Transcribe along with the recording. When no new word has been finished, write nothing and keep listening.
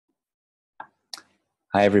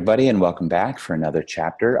Hi, everybody, and welcome back for another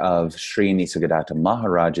chapter of Sri Nisargadatta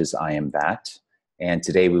Maharaj's I Am That. And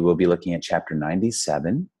today we will be looking at chapter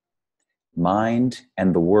 97, Mind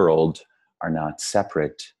and the World Are Not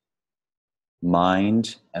Separate.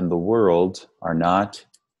 Mind and the world are not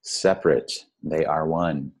separate. They are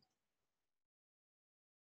one.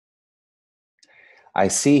 I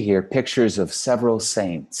see here pictures of several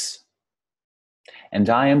saints, and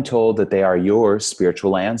I am told that they are your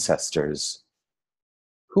spiritual ancestors.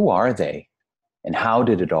 Who are they, and how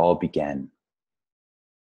did it all begin?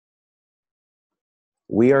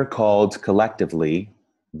 We are called collectively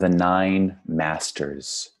the Nine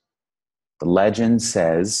Masters. The legend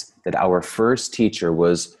says that our first teacher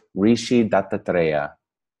was Rishi Dattatreya,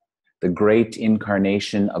 the great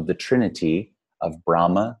incarnation of the Trinity of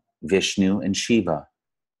Brahma, Vishnu, and Shiva.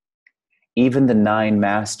 Even the Nine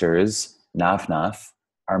Masters, Navnath,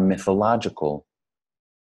 are mythological.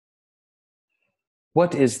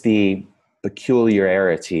 What is the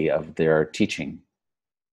peculiarity of their teaching?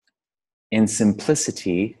 In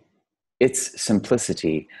simplicity, it's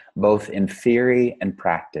simplicity, both in theory and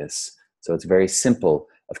practice. So it's very simple.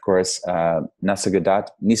 Of course,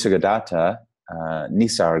 Nisargadatta,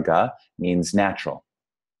 Nisarga means natural.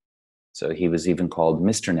 So he was even called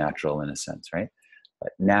Mr. Natural in a sense, right?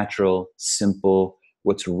 But natural, simple,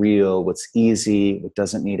 what's real, what's easy, what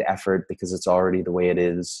doesn't need effort because it's already the way it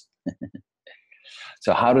is.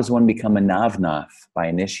 So how does one become a Navnath? By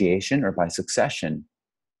initiation or by succession?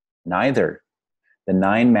 Neither. The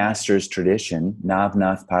Nine Masters tradition,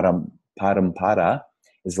 Navnath Parampara,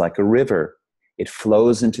 is like a river. It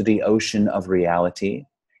flows into the ocean of reality,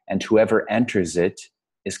 and whoever enters it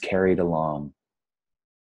is carried along.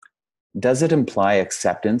 Does it imply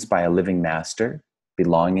acceptance by a living master,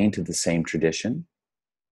 belonging to the same tradition?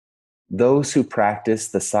 Those who practice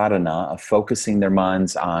the sadhana of focusing their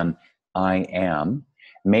minds on I am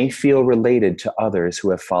may feel related to others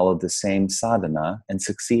who have followed the same sadhana and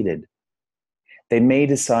succeeded. They may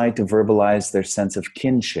decide to verbalize their sense of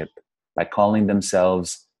kinship by calling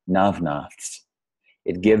themselves Navnaths.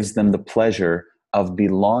 It gives them the pleasure of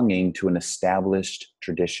belonging to an established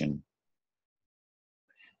tradition.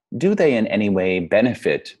 Do they in any way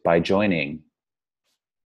benefit by joining?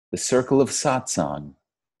 The circle of satsang,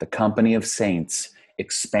 the company of saints,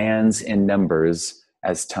 expands in numbers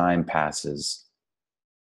as time passes.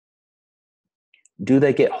 Do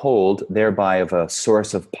they get hold thereby of a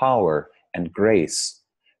source of power and grace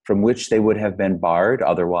from which they would have been barred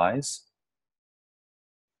otherwise?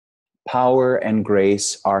 Power and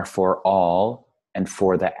grace are for all and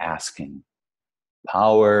for the asking.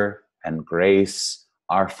 Power and grace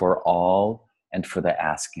are for all and for the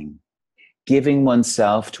asking. Giving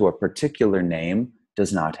oneself to a particular name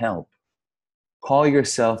does not help. Call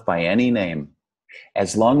yourself by any name.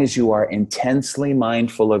 As long as you are intensely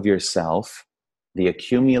mindful of yourself, the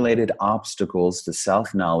accumulated obstacles to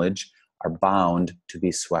self-knowledge are bound to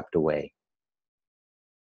be swept away.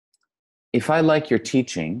 If I like your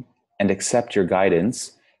teaching and accept your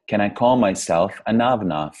guidance, can I call myself a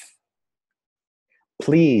Navnath?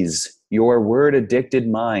 Please, your word-addicted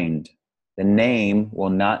mind, the name will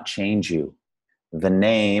not change you. The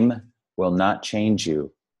name will not change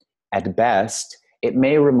you. At best, it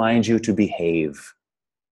may remind you to behave.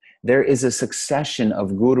 There is a succession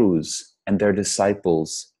of gurus and their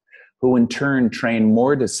disciples, who in turn train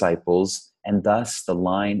more disciples, and thus the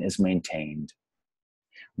line is maintained.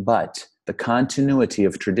 But the continuity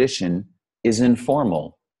of tradition is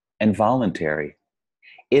informal and voluntary.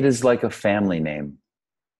 It is like a family name,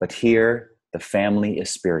 but here the family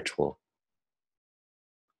is spiritual.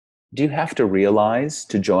 Do you have to realize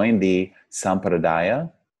to join the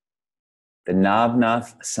Sampradaya? The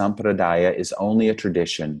Navnath Sampradaya is only a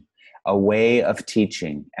tradition, a way of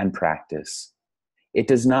teaching and practice. It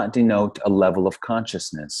does not denote a level of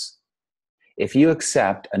consciousness. If you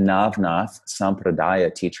accept a Navnath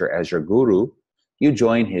Sampradaya teacher as your guru, you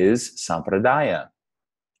join his Sampradaya.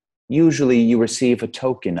 Usually you receive a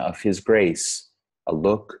token of his grace, a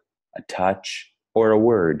look, a touch, or a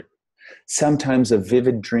word, sometimes a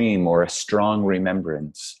vivid dream or a strong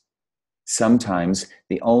remembrance. Sometimes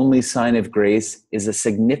the only sign of grace is a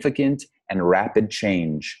significant and rapid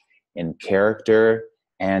change in character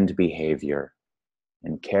and behavior.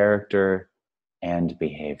 In character and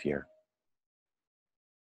behavior.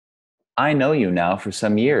 I know you now for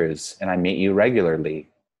some years, and I meet you regularly.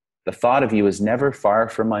 The thought of you is never far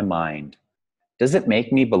from my mind. Does it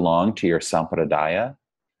make me belong to your sampradaya?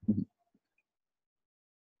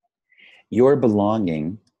 Your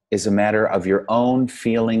belonging is a matter of your own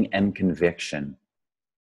feeling and conviction.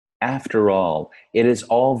 After all, it is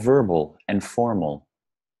all verbal and formal.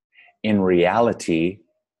 In reality,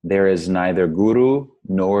 there is neither guru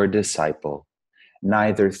nor disciple,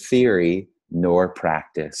 neither theory nor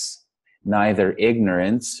practice, neither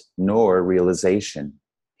ignorance nor realization.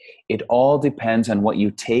 It all depends on what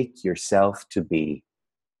you take yourself to be.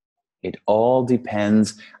 It all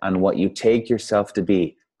depends on what you take yourself to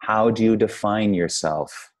be. How do you define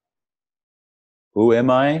yourself? Who am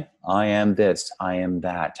I? I am this, I am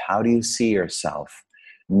that. How do you see yourself?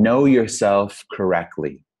 Know yourself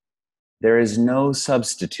correctly. There is no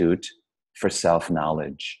substitute for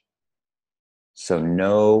self-knowledge. So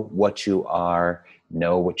know what you are,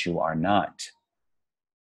 know what you are not.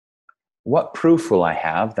 What proof will I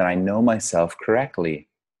have that I know myself correctly?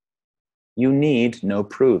 You need no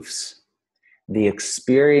proofs. The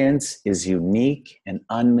experience is unique and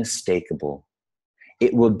unmistakable.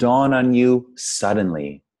 It will dawn on you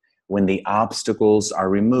suddenly when the obstacles are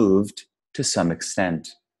removed to some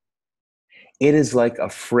extent. It is like a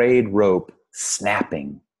frayed rope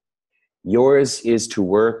snapping. Yours is to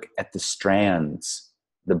work at the strands.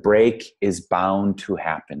 The break is bound to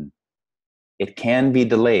happen. It can be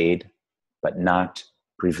delayed, but not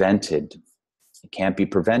prevented. It can't be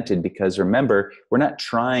prevented because remember, we're not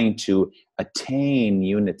trying to attain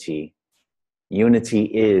unity. Unity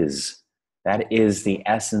is. That is the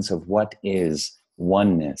essence of what is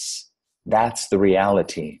oneness. That's the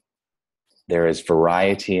reality. There is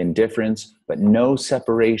variety and difference, but no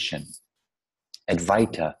separation.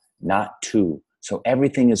 Advaita, not two. So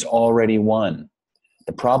everything is already one.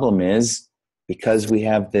 The problem is, because we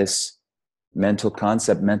have this mental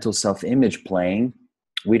concept, mental self-image playing,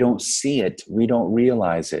 we don't see it, we don't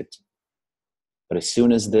realize it. But as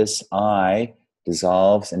soon as this I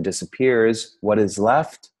dissolves and disappears, what is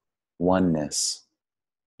left? Oneness.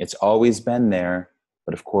 It's always been there,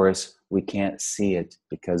 but of course, we can't see it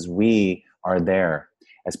because we are there.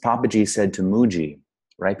 As Papaji said to Muji,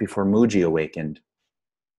 right before Muji awakened,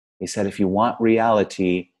 he said, if you want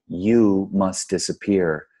reality, you must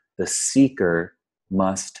disappear. The seeker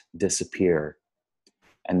must disappear.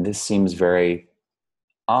 And this seems very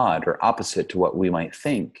odd or opposite to what we might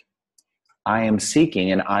think. I am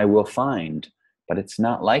seeking and I will find, but it's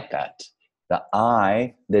not like that. The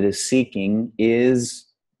I that is seeking is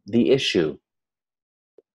the issue.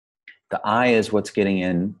 The I is what's getting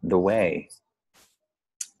in the way.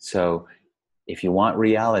 So if you want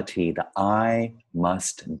reality, the I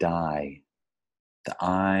must die. The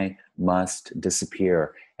I must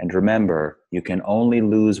disappear. And remember, you can only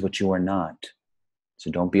lose what you are not.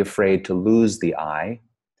 So don't be afraid to lose the I.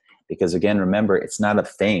 Because again, remember, it's not a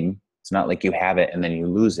thing. It's not like you have it and then you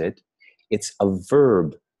lose it. It's a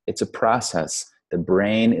verb. It's a process. The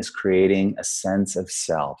brain is creating a sense of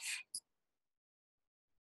self.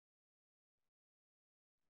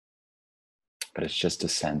 But it's just a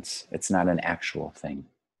sense. It's not an actual thing.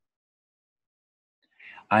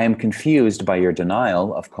 I am confused by your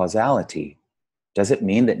denial of causality. Does it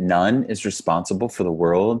mean that none is responsible for the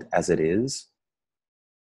world as it is?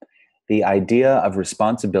 The idea of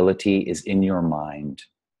responsibility is in your mind.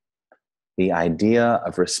 The idea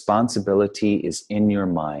of responsibility is in your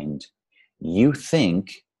mind. You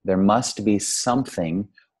think there must be something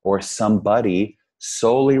or somebody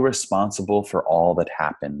solely responsible for all that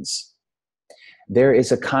happens. There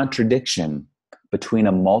is a contradiction between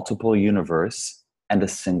a multiple universe and a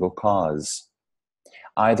single cause.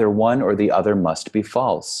 Either one or the other must be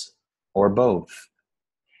false, or both.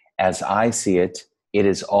 As I see it, it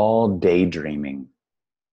is all daydreaming.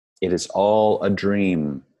 It is all a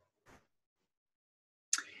dream.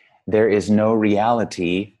 There is no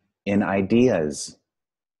reality in ideas.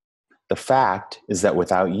 The fact is that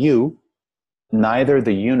without you, neither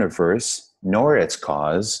the universe nor its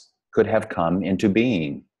cause could have come into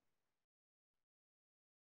being.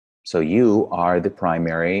 So you are the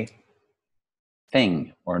primary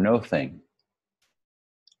thing or no thing.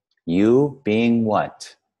 You being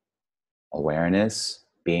what? Awareness,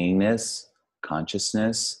 beingness,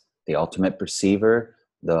 consciousness, the ultimate perceiver,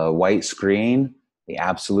 the white screen, the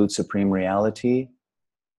absolute supreme reality.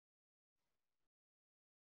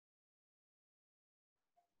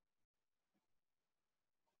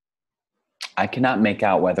 I cannot make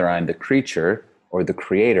out whether I'm the creature or the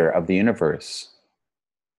creator of the universe.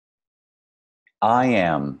 I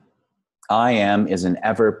am. I am is an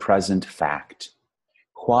ever-present fact.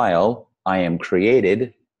 While I am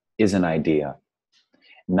created is an idea.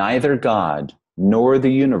 Neither God nor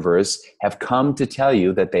the universe have come to tell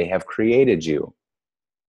you that they have created you.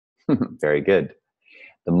 Very good.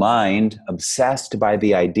 The mind, obsessed by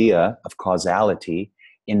the idea of causality,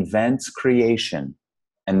 invents creation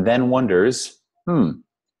and then wonders,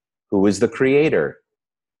 who is the creator?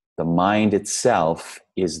 The mind itself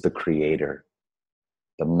is the creator.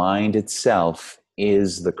 The mind itself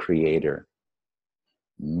is the creator.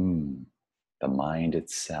 The mind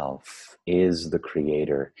itself is the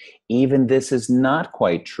creator. Even this is not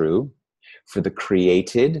quite true, for the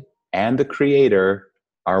created and the creator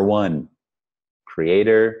are one.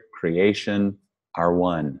 Creator, creation are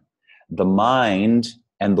one. The mind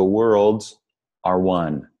and the world are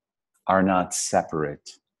one, are not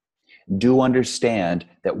separate. Do understand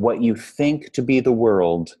that what you think to be the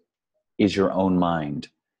world is your own mind.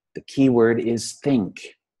 The key word is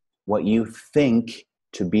think. What you think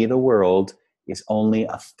to be the world is only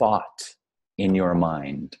a thought in your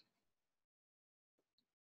mind.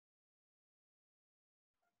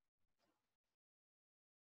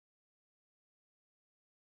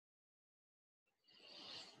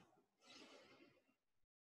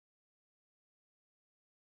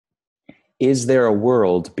 Is there a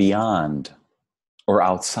world beyond or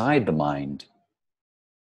outside the mind?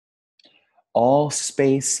 All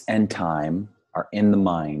space and time are in the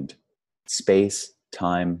mind. Space,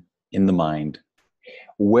 time, in the mind.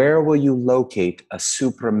 Where will you locate a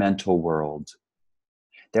supramental world?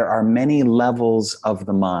 There are many levels of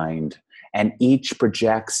the mind, and each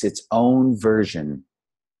projects its own version.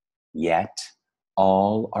 Yet,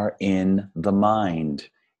 all are in the mind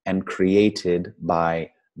and created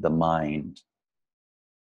by the mind.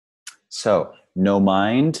 So, no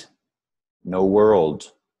mind, no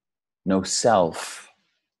world, no self,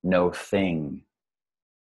 no thing.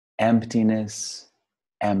 Emptiness,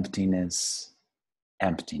 emptiness,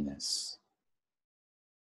 emptiness.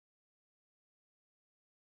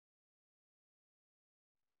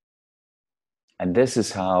 And this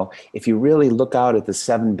is how, if you really look out at the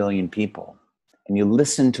 7 billion people and you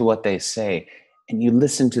listen to what they say and you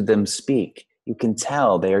listen to them speak, you can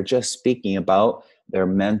tell they are just speaking about their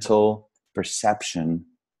mental perception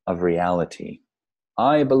of reality.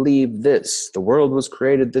 I believe this. The world was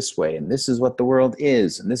created this way, and this is what the world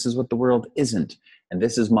is, and this is what the world isn't, and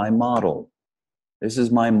this is my model. This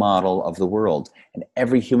is my model of the world. And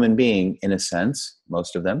every human being, in a sense,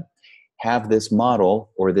 most of them, have this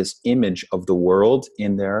model or this image of the world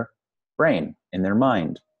in their brain, in their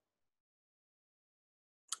mind.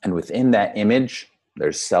 And within that image,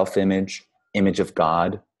 there's self-image, image of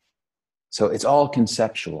God. So it's all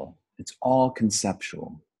conceptual. It's all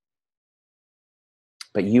conceptual.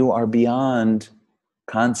 But you are beyond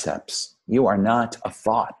concepts. You are not a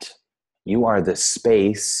thought. You are the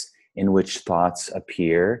space in which thoughts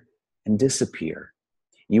appear and disappear.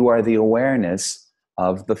 You are the awareness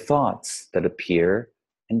of the thoughts that appear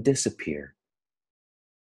and disappear.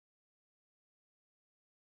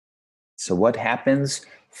 So what happens?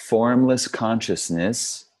 Formless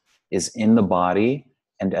consciousness is in the body,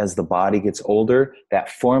 and as the body gets older, that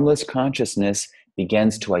formless consciousness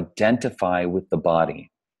begins to identify with the body.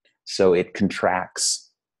 So it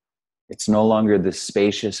contracts. It's no longer this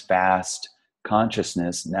spacious, vast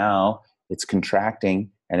consciousness. Now it's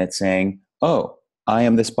contracting and it's saying, oh, I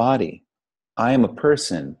am this body. I am a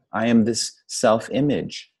person. I am this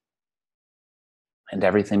self-image. And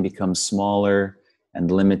everything becomes smaller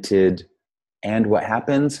and limited. And what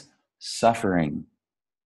happens? Suffering.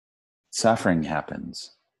 Suffering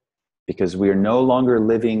happens because we are no longer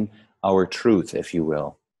living our truth, if you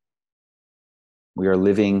will. We are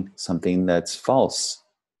living something that's false,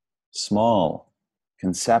 small,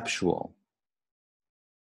 conceptual,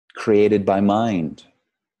 created by mind.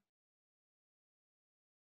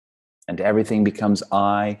 And everything becomes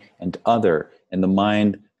I and other, and the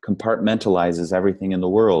mind compartmentalizes everything in the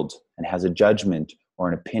world and has a judgment or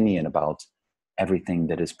an opinion about everything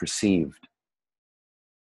that is perceived.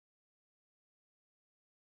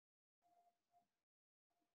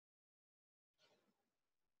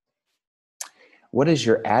 What is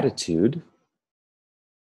your attitude?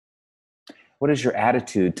 What is your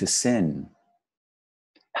attitude to sin?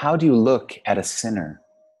 How do you look at a sinner,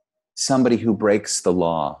 somebody who breaks the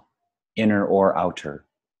law, inner or outer?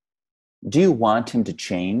 Do you want him to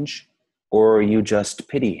change, or you just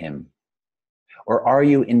pity him? Or are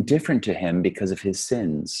you indifferent to him because of his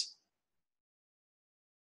sins?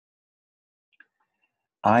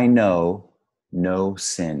 I know no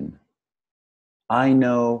sin. I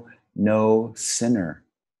know no sinner.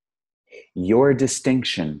 Your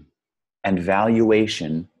distinction and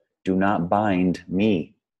valuation do not bind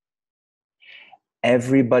me.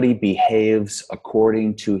 Everybody behaves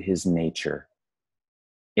according to his nature.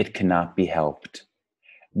 It cannot be helped,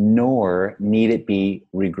 nor need it be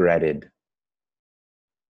regretted.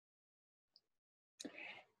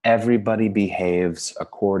 Everybody behaves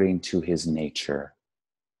according to his nature.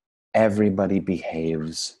 Everybody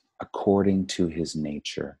behaves according to his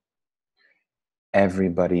nature.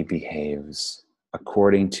 Everybody behaves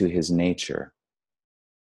according to his nature.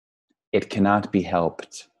 It cannot be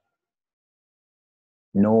helped,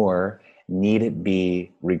 nor need it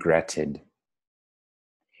be regretted.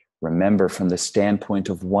 Remember, from the standpoint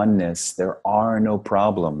of oneness, there are no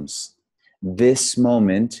problems. This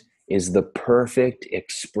moment is the perfect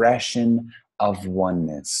expression of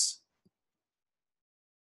oneness.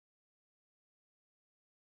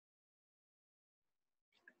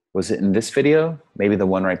 Was it in this video? Maybe the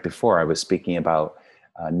one right before. I was speaking about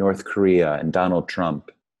North Korea and Donald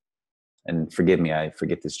Trump. And forgive me, I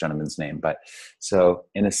forget this gentleman's name. But so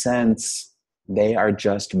in a sense, they are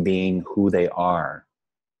just being who they are.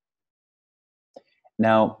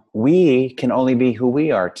 Now, we can only be who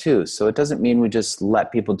we are too. So it doesn't mean we just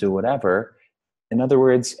let people do whatever. In other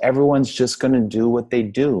words, everyone's just going to do what they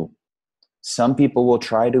do. Some people will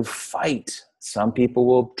try to fight. Some people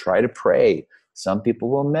will try to pray. Some people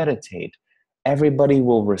will meditate. Everybody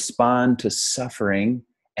will respond to suffering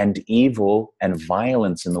and evil and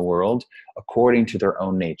violence in the world according to their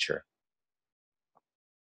own nature.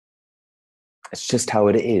 It's just how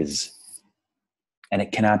it is. And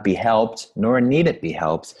it cannot be helped, nor need it be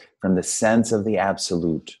helped, from the sense of the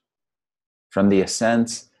absolute, from the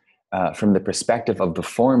from the perspective of the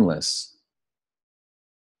formless.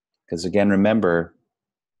 Because again, remember,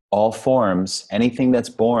 all forms, anything that's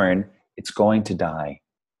born, it's going to die.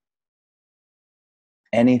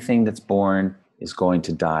 Anything that's born is going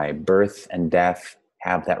to die. Birth and death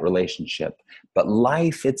have that relationship. But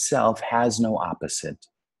life itself has no opposite.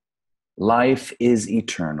 Life is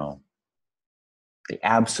eternal. The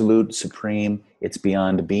absolute supreme, it's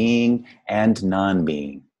beyond being and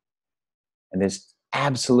non-being. And there's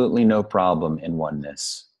absolutely no problem in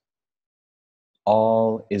oneness.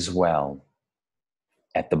 All is well.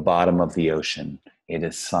 At the bottom of the ocean, it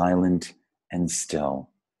is silent and still.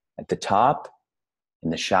 At the top,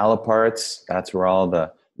 in the shallow parts, that's where all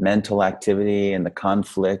the mental activity and the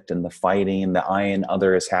conflict and the fighting and the I and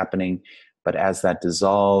other is happening. But as that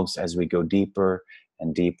dissolves, as we go deeper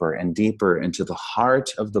and deeper and deeper into the heart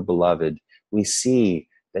of the beloved, we see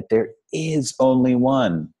that there is only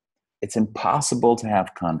one. It's impossible to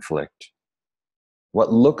have conflict.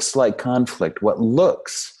 What looks like conflict, what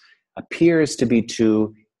appears to be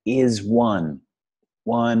two, is one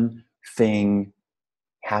thing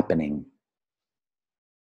happening.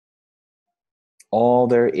 All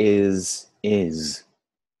there is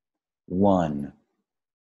one.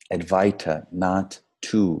 Advaita, not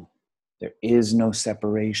two. There is no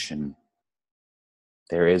separation.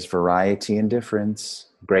 There is variety and difference.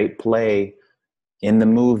 Great play. In the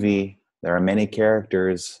movie, there are many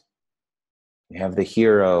characters. You have the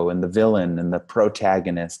hero and the villain and the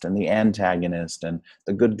protagonist and the antagonist and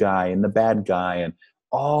the good guy and the bad guy and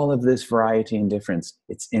all of this variety and difference.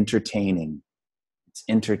 It's entertaining. It's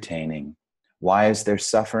entertaining. Why is there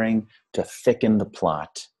suffering? To thicken the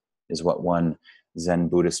plot, is what one Zen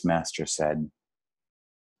Buddhist master said.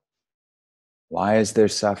 Why is there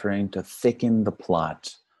suffering? To thicken the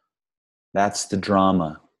plot. That's the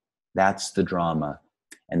drama. That's the drama.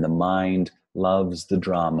 And the mind loves the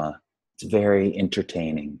drama. It's very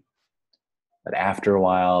entertaining. But after a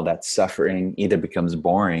while, that suffering either becomes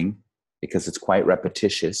boring because it's quite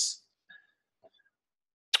repetitious,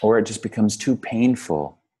 or it just becomes too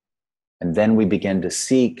painful. And then we begin to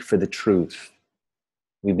seek for the truth.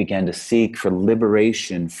 We began to seek for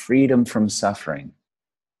liberation, freedom from suffering.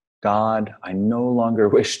 God, I no longer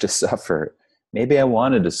wish to suffer. Maybe I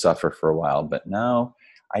wanted to suffer for a while, but now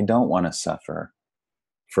I don't want to suffer.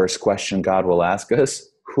 First question God will ask us,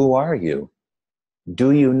 who are you?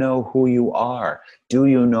 Do you know who you are? Do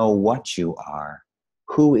you know what you are?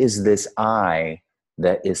 Who is this I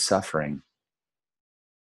that is suffering?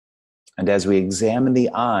 And as we examine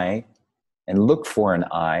the I and look for an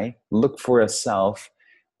I, look for a self,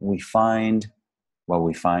 we find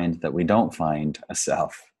that we don't find a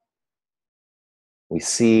self. We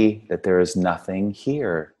see that there is nothing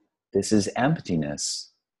here. This is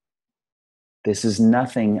emptiness. This is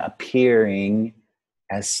nothing appearing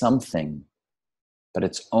as something, but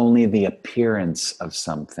it's only the appearance of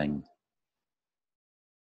something.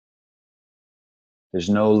 There's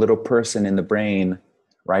no little person in the brain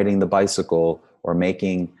riding the bicycle or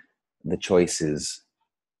making the choices.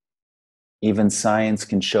 Even science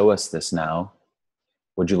can show us this now.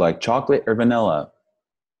 Would you like chocolate or vanilla?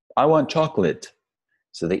 I want chocolate.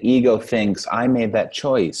 So the ego thinks I made that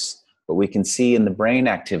choice, but we can see in the brain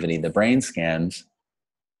activity, the brain scans,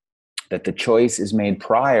 that the choice is made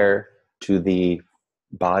prior to the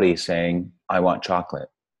body saying, I want chocolate.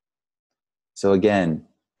 So again,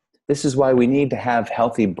 this is why we need to have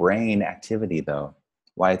healthy brain activity though.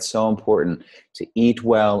 why it's so important to eat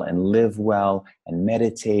well and live well and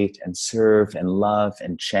meditate and serve and love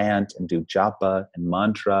and chant and do japa and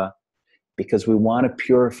mantra, because we want to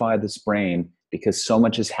purify this brain, because so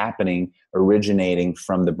much is happening originating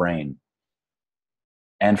from the brain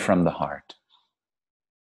and from the heart.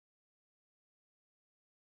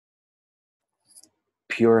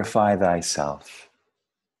 Purify thyself.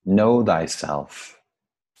 Know thyself.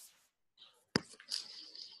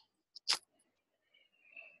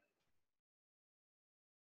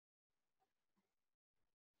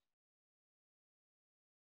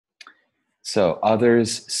 So others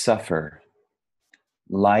suffer.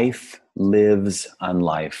 Life lives on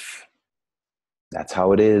life. That's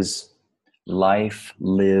how it is. Life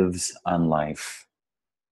lives on life.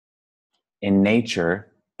 In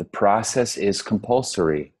nature, the process is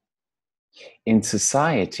compulsory. In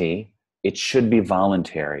society, it should be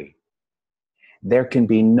voluntary. There can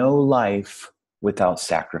be no life without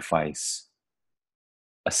sacrifice.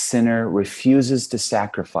 A sinner refuses to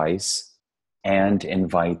sacrifice and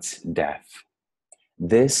invites death.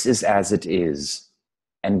 This is as it is,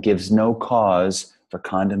 and gives no cause for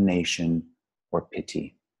condemnation or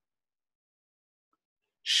pity.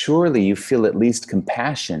 Surely you feel at least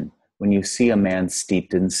compassion when you see a man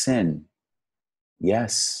steeped in sin.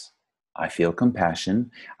 Yes, I feel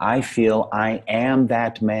compassion. I feel I am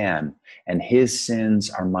that man, and his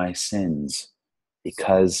sins are my sins,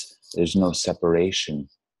 because there's no separation.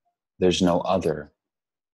 There's no other.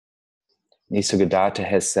 Nisargadatta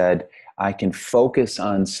has said, I can focus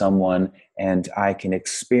on someone and I can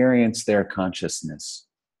experience their consciousness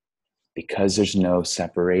because there's no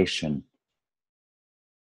separation.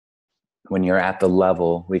 When you're at the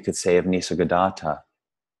level, we could say, of Nisargadatta,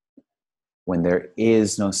 when there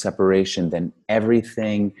is no separation, then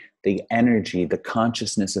everything, the energy, the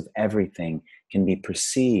consciousness of everything can be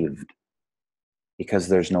perceived, because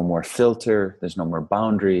there's no more filter, there's no more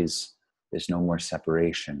boundaries, there's no more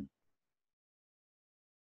separation.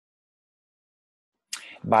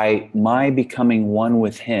 By my becoming one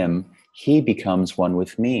with him, he becomes one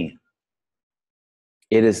with me.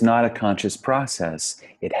 It is not a conscious process.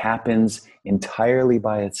 It happens entirely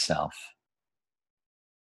by itself.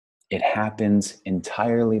 It happens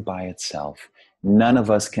entirely by itself. None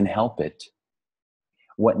of us can help it.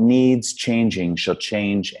 What needs changing shall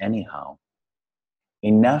change anyhow.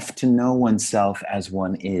 Enough to know oneself as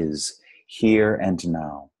one is, here and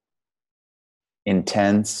now.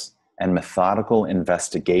 Intense and methodical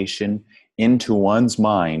investigation into one's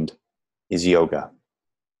mind is yoga.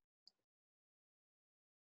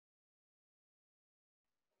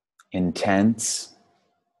 Intense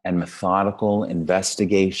and methodical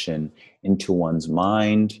investigation into one's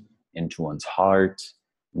mind, into one's heart,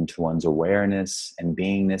 into one's awareness and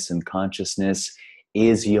beingness and consciousness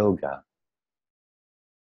is yoga.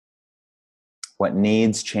 What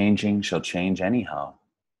needs changing shall change anyhow.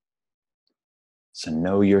 So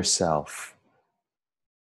know yourself.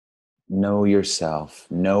 Know yourself.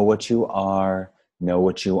 Know what you are. Know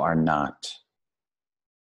what you are not.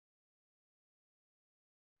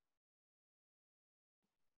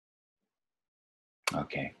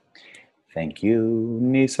 Okay. Thank you,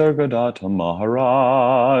 Nisargadatta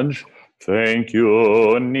Maharaj. Thank you,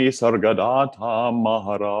 Nisargadatta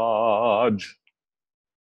Maharaj.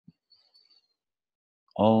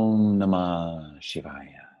 Om Namah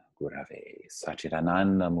Shivaya Gurave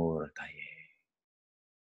Sachidananda Murtaye.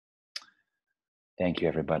 Thank you,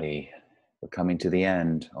 everybody, for coming to the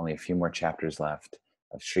end. Only a few more chapters left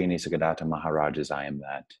of Sri Nisargadatta Maharaj's I Am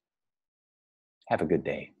That. Have a good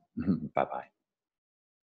day. Bye-bye.